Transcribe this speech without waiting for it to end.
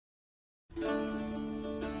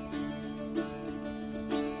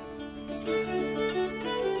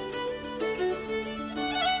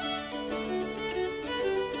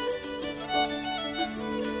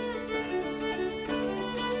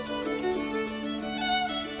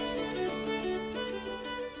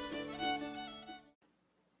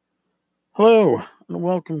Hello, and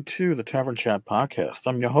welcome to the Tavern Chat Podcast.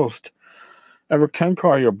 I'm your host, Eric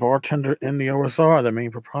Tenkar, your bartender in the OSR, the main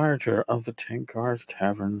proprietor of the Tenkar's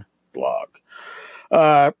Tavern blog.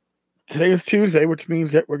 Today is Tuesday, which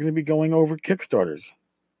means that we're going to be going over Kickstarters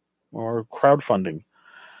or crowdfunding.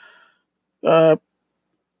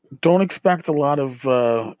 Don't expect a lot of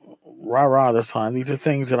rah-rah this time. These are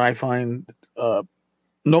things that I find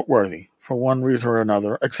noteworthy for one reason or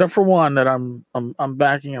another, except for one that I'm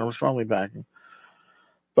backing and I'm strongly backing.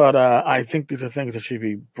 But I think these are things that should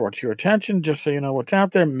be brought to your attention, just so you know what's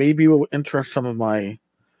out there. Maybe it will interest some of my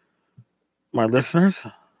listeners.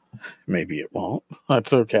 Maybe it won't.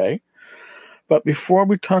 That's okay. But before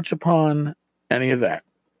we touch upon any of that,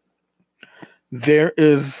 there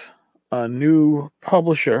is a new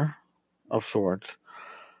publisher of sorts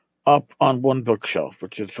up on one bookshelf,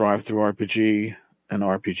 which is DriveThruRPG and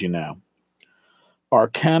RPG Now.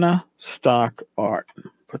 Arcana Stock Art.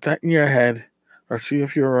 Put that in your head, or see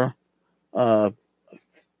if you're a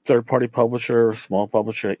third-party publisher, small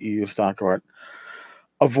publisher at EU Stock Art.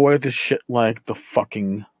 Avoid this shit like the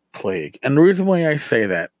fucking plague. And the reason why I say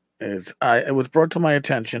that is it was brought to my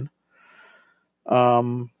attention.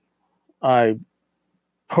 I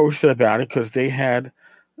posted about it because they had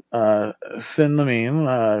Sin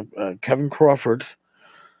Lamine, Kevin Crawford's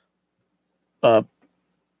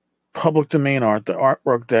public domain art, the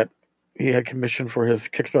artwork that he had commissioned for his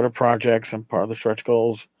Kickstarter projects, and part of the stretch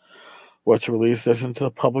goals was to release this into the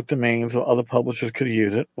public domain so other publishers could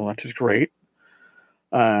use it. Well, that's just great.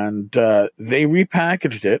 And they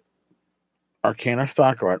repackaged it. Arcana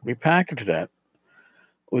Stock Art repackaged that,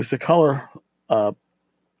 at least the color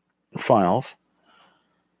files,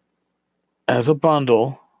 as a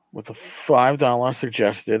bundle with a $5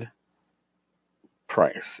 suggested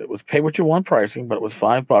price. It was pay what you want pricing, but it was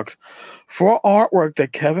 $5 for artwork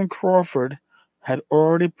that Kevin Crawford had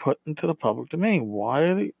already put into the public domain.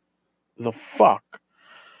 Why the fuck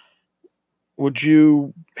would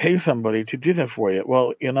you pay somebody to do that for you?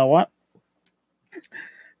 Well, you know what?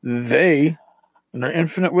 They, in their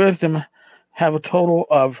infinite wisdom, have a total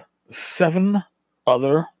of 7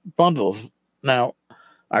 other bundles. Now,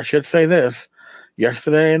 I should say this.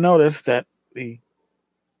 Yesterday I noticed that the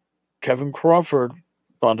Kevin Crawford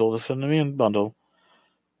bundle, the Cinnamon bundle,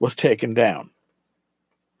 was taken down.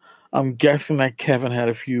 I'm guessing that Kevin had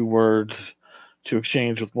a few words to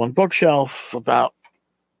exchange with one bookshelf about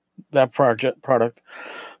that product.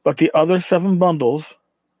 But the other 7 bundles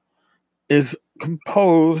is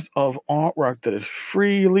composed of artwork that is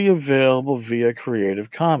freely available via Creative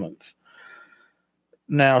Commons.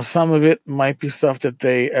 Now, some of it might be stuff that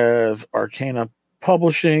they, as Arcana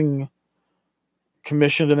Publishing,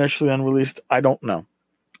 commissioned initially and released. I don't know.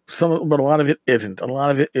 But a lot of it isn't. A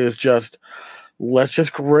lot of it is just, let's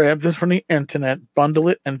just grab this from the internet, bundle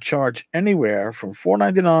it, and charge anywhere from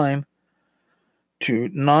 $4.99 to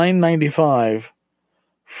 $9.95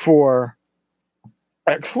 for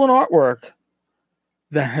excellent artwork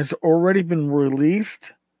that has already been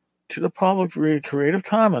released to the public via Creative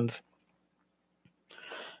Commons.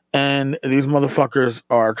 And these motherfuckers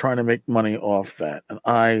are trying to make money off that.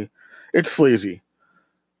 And it's sleazy.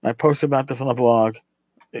 I posted about this on the blog.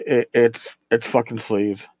 It's fucking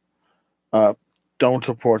sleaze. Don't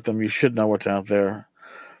support them. You should know what's out there.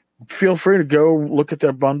 Feel free to go look at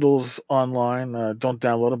their bundles online. Don't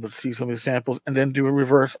download them, but see some of these samples, and then do a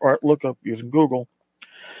reverse art lookup using Google.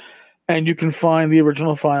 And you can find the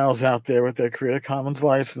original files out there with their Creative Commons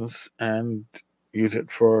license and use it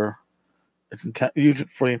for the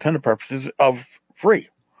intended purposes of free.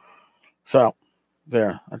 So,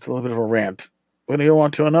 there. That's a little bit of a rant. We're going to go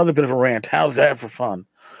on to another bit of a rant. How's that for fun?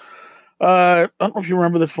 I don't know if you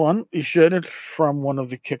remember this one. You should. It's from one of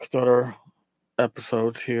the Kickstarter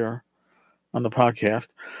episodes here on the podcast.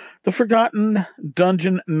 The Forgotten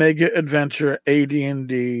Dungeon Mega Adventure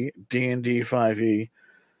AD&D D&D 5e.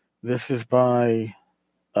 This is by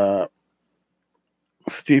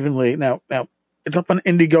Stephen Lee. Now, it's up on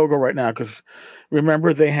Indiegogo right now because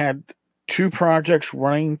remember they had 2 projects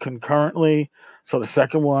running concurrently. So the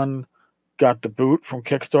second one got the boot from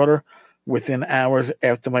Kickstarter within hours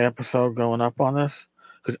after my episode going up on this,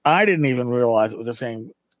 because I didn't even realize it was the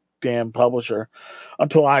same damn publisher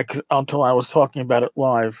until I was talking about it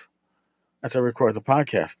live as I recorded the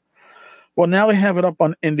podcast. Well, now they have it up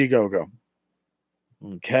on Indiegogo.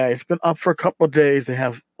 Okay, it's been up for a couple of days. They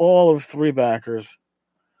have all of 3 backers.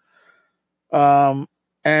 And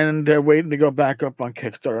they're waiting to go back up on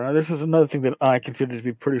Kickstarter. Now, this is another thing that I consider to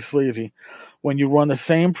be pretty sleazy. When you run the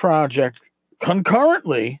same project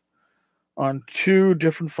concurrently on 2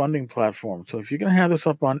 different funding platforms. So if you're going to have this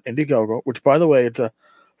up on Indiegogo, which, by the way, it's a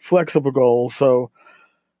flexible goal, so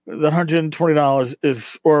The $120 is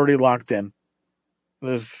already locked in.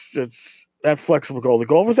 It's that flexible goal. The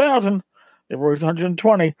goal of 1,000, they've raised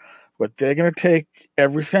 120, but they're going to take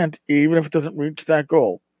every cent, even if it doesn't reach that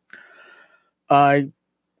goal. I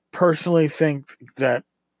personally think that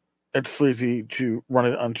it's sleazy to run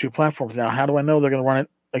it on two platforms. Now, how do I know they're going to run it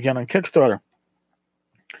again on Kickstarter?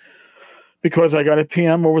 Because I got a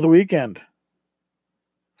PM over the weekend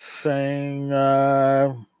saying we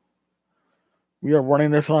are running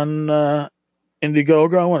this on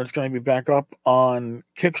Indiegogo, and it's going to be back up on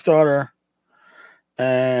Kickstarter.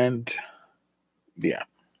 And yeah,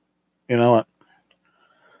 you know what?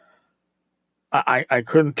 I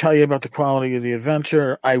couldn't tell you about the quality of the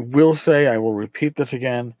adventure. I will say, I will repeat this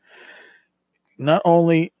again. Not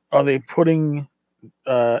only are they putting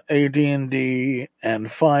AD&D and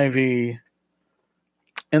 5e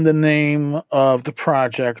in the name of the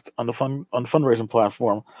project on the fundraising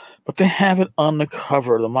platform, but they have it on the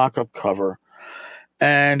cover, the mock-up cover.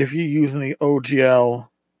 And if you're using the OGL,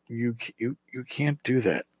 you can't do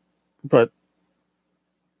that. But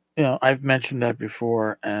I've mentioned that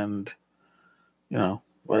before, and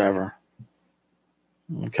whatever.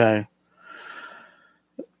 Okay.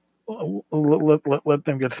 Let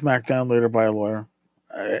them get smacked down later by a lawyer.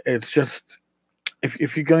 It's just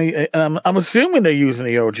if you're going, I'm assuming they're using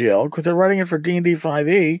the OGL because they're writing it for D&D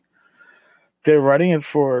 5e. They're writing it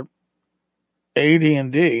for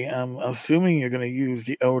AD&D. I'm assuming you're going to use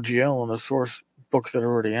the OGL and the source books that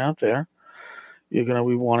are already out there. You're going to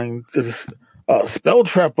be wanting this spell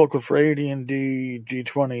trap book for AD&D,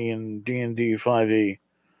 D20, and D&D 5e.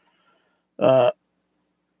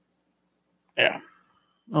 Yeah.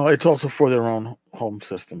 Oh, it's also for their own home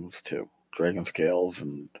systems too. Dragon Scales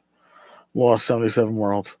and Lost 77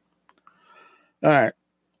 Worlds. All right.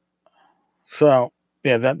 So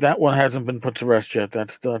yeah, that one hasn't been put to rest yet.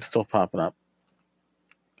 That's still popping up.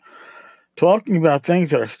 Talking about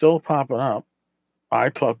things that are still popping up, I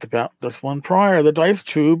talked about this one prior, the Dice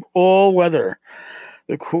Tube All Weather.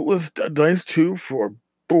 The coolest dice tube for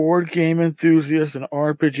board game enthusiasts and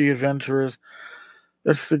RPG adventurers.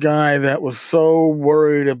 That's the guy that was so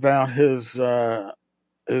worried about his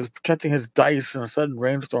protecting his dice in a sudden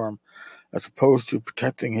rainstorm as opposed to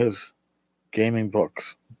protecting his gaming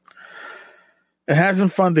books. It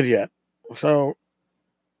hasn't funded yet, so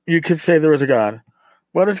you could say there is a God,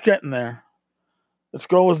 but it's getting there. Its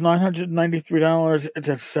goal was $993. It's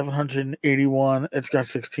at $781. It's got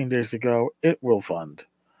 16 days to go. It will fund,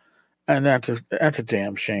 and that's a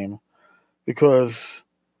damn shame, because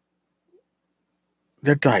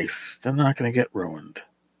they're dice. They're not going to get ruined,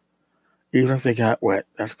 even if they got wet.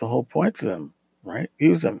 That's the whole point to them, right?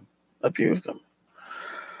 Use them, abuse them.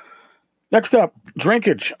 Next up,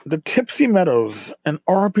 Drinkage, the Tipsy Meadows, an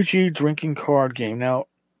RPG drinking card game. Now,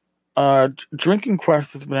 Drinking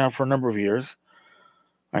Quest has been out for a number of years.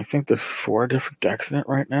 I think there's 4 different decks in it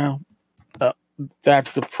right now.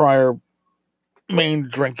 That's the prior main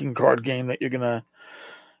drinking card game that you're gonna,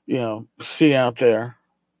 see out there.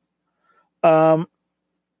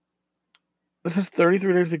 This is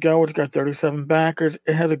 33 days to go. It's got 37 backers.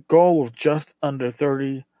 It has a goal of just under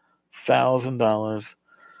 $30,000.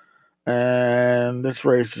 And this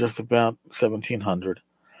raised just about $1,700.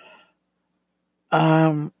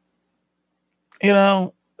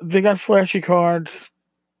 They got flashy cards.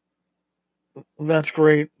 That's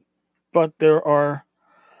great. But there are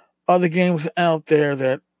other games out there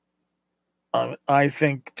that I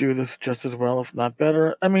think do this just as well, if not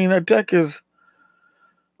better. I mean, a deck is,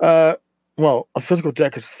 a physical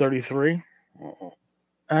deck is 33.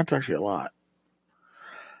 That's actually a lot.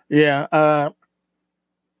 Yeah,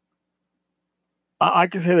 I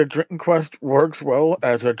can say that Drinking Quest works well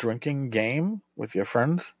as a drinking game with your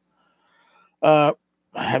friends. I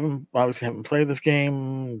obviously haven't played this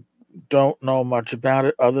game. Don't know much about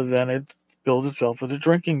it other than it builds itself as a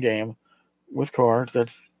drinking game with cards.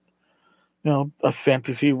 That's a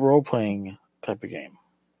fantasy role playing type of game.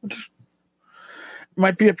 Which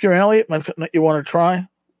might be up your alley. It might be something that you want to try.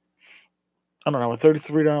 I don't know, a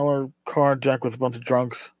 $33 card deck with a bunch of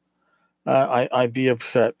drunks. I'd be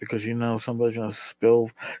upset because somebody's gonna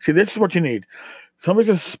spill. See, this is what you need. Somebody's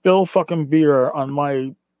gonna spill fucking beer on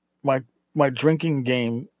my drinking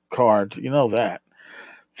game card. You know that.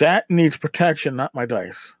 That needs protection, not my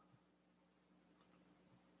dice.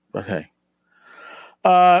 But hey,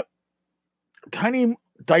 Tiny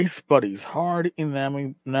Dice Buddies, hard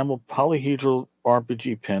enamel polyhedral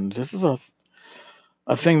RPG pins. This is a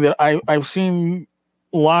thing that I've seen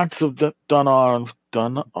lots of done of.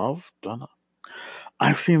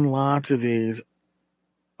 I've seen lots of these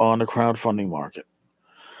on the crowdfunding market.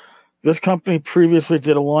 This company previously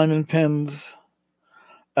did alignment pins.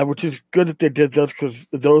 which is good that they did those because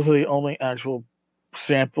those are the only actual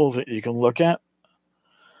samples that you can look at.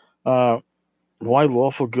 Why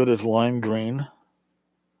lawful good is lime green,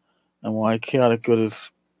 and why chaotic good is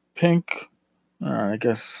pink. I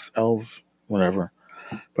guess elves, whatever.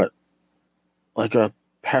 But like a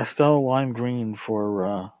pastel lime green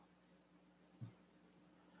for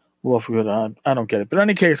lawful good, I don't get it. But in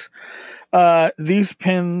any case, these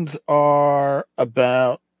pins are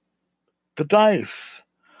about the dice.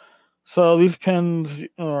 So these pins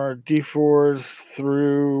are D4s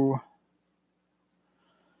through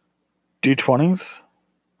D20s,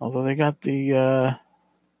 although they got the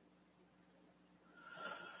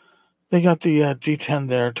D10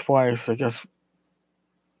 there twice. I guess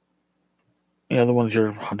the ones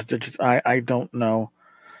are 100 digits. I don't know.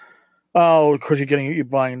 Oh, because you're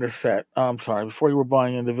buying the set. I'm sorry. Before you were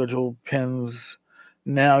buying individual pins,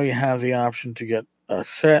 now you have the option to get a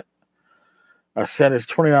set. A set is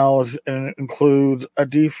 $20 and it includes a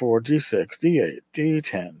D4, D6, D8,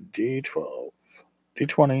 D10, D12,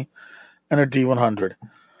 D20, and a D100.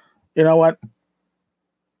 You know what?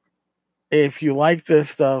 If you like this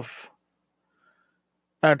stuff,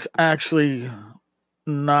 that's actually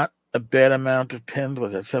not a bad amount of pins.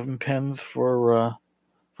 Was it 7 pins for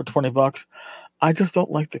 $20? I just don't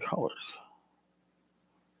like the colors.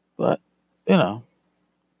 But to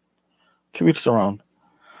each their own.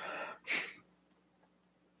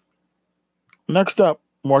 Next up,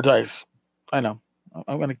 more dice. I know.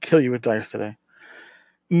 I'm going to kill you with dice today.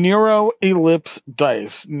 Nero Ellipse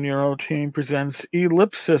Dice. Nero team presents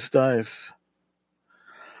Ellipsis Dice.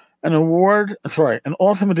 An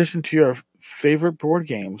awesome addition to your favorite board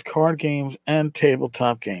games, card games, and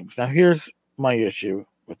tabletop games. Now, here's my issue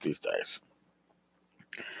with these dice.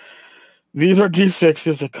 These are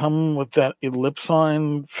D6s that come with that ellipse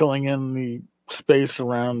sign filling in the space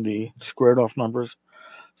around the squared off numbers.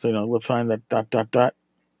 So, ellipse sign, that dot, dot, dot.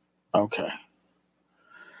 Okay.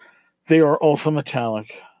 They are also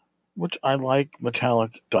metallic, which I like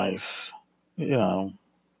metallic dice. These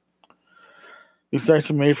dice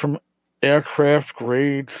are made from aircraft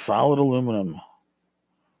grade solid aluminum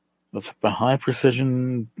with high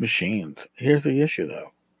precision machines. Here's the issue,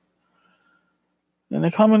 though. And they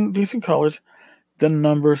come in decent colors. The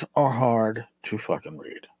numbers are hard to fucking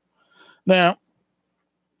read. Now,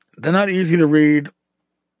 they're not easy to read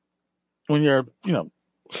when you're,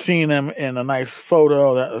 seeing them in a nice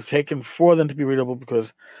photo that was taken for them to be readable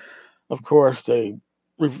because, of course, they,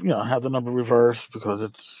 have the number reversed because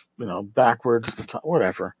it's, backwards,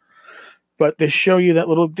 whatever. But they show you they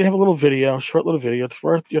have a little video, short little video. It's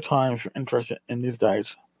worth your time if you're interested in these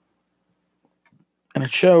dice. And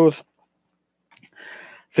it shows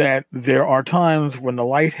that there are times when the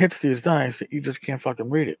light hits these dice that you just can't fucking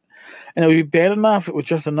read it. And it would be bad enough if it was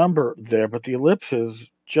just a number there, but the ellipses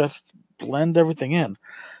just blend everything in.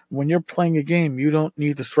 When you're playing a game, you don't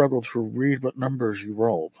need to struggle to read what numbers you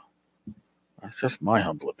rolled. That's just my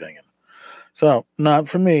humble opinion. So, not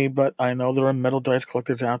for me, but I know there are metal dice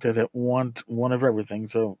collectors out there that want one of everything,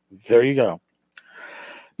 so there you go.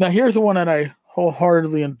 Now, here's the one that I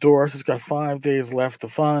wholeheartedly endorse. It's got 5 days left to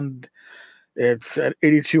fund. It's at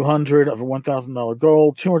 $8,200 of a $1,000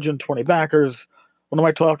 goal, 220 backers. What am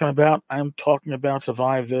I talking about? I'm talking about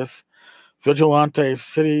Survive This Vigilante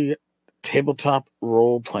City tabletop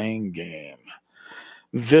role-playing game.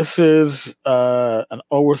 This is an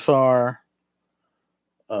OSR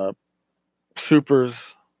Supers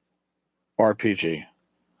RPG.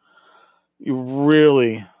 You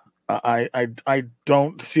really, I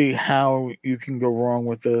don't see how you can go wrong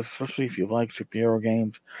with this, especially if you like superhero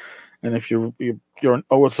games, and if you're an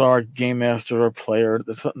OSR game master or player,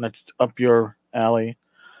 that's something that's up your alley.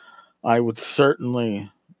 I would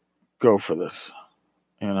certainly go for this.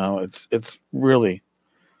 It's really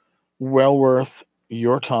well worth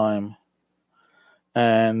your time.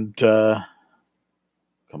 And come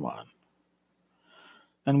on.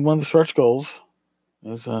 And one of the stretch goals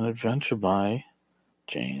is an adventure by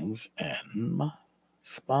James N.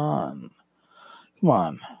 Spahn. Come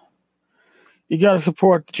on. You got to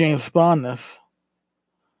support James Spahn this.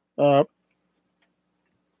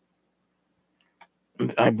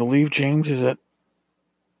 I believe James is at...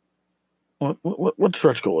 What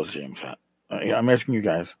stretch goal is James at? I'm asking you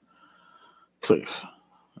guys. Please.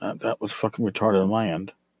 That was fucking retarded on my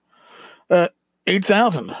end.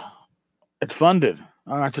 8,000. It's funded.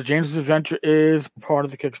 All right, so James's Adventure is part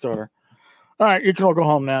of the Kickstarter. All right, you can all go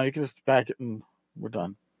home now. You can just back it and we're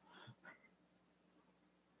done.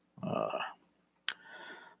 Well,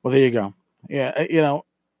 there you go. Yeah,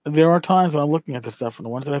 there are times when I'm looking at this stuff, and the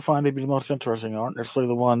ones that I find to be the most interesting aren't necessarily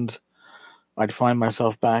the ones I'd find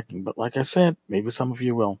myself backing. But like I said, maybe some of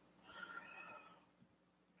you will.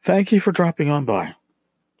 Thank you for dropping on by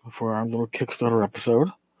for our little Kickstarter episode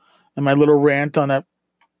and my little rant on that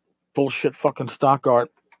bullshit fucking stock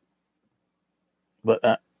art. But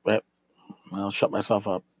I'll shut myself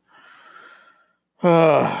up.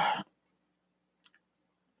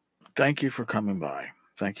 Thank you for coming by.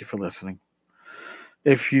 Thank you for listening.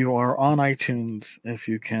 If you are on iTunes, if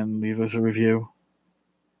you can leave us a review,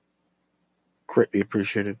 greatly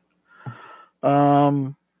appreciated.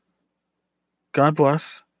 God bless.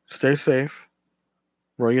 Stay safe.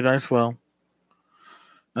 Roll your dice well.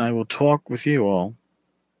 And I will talk with you all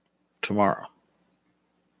tomorrow.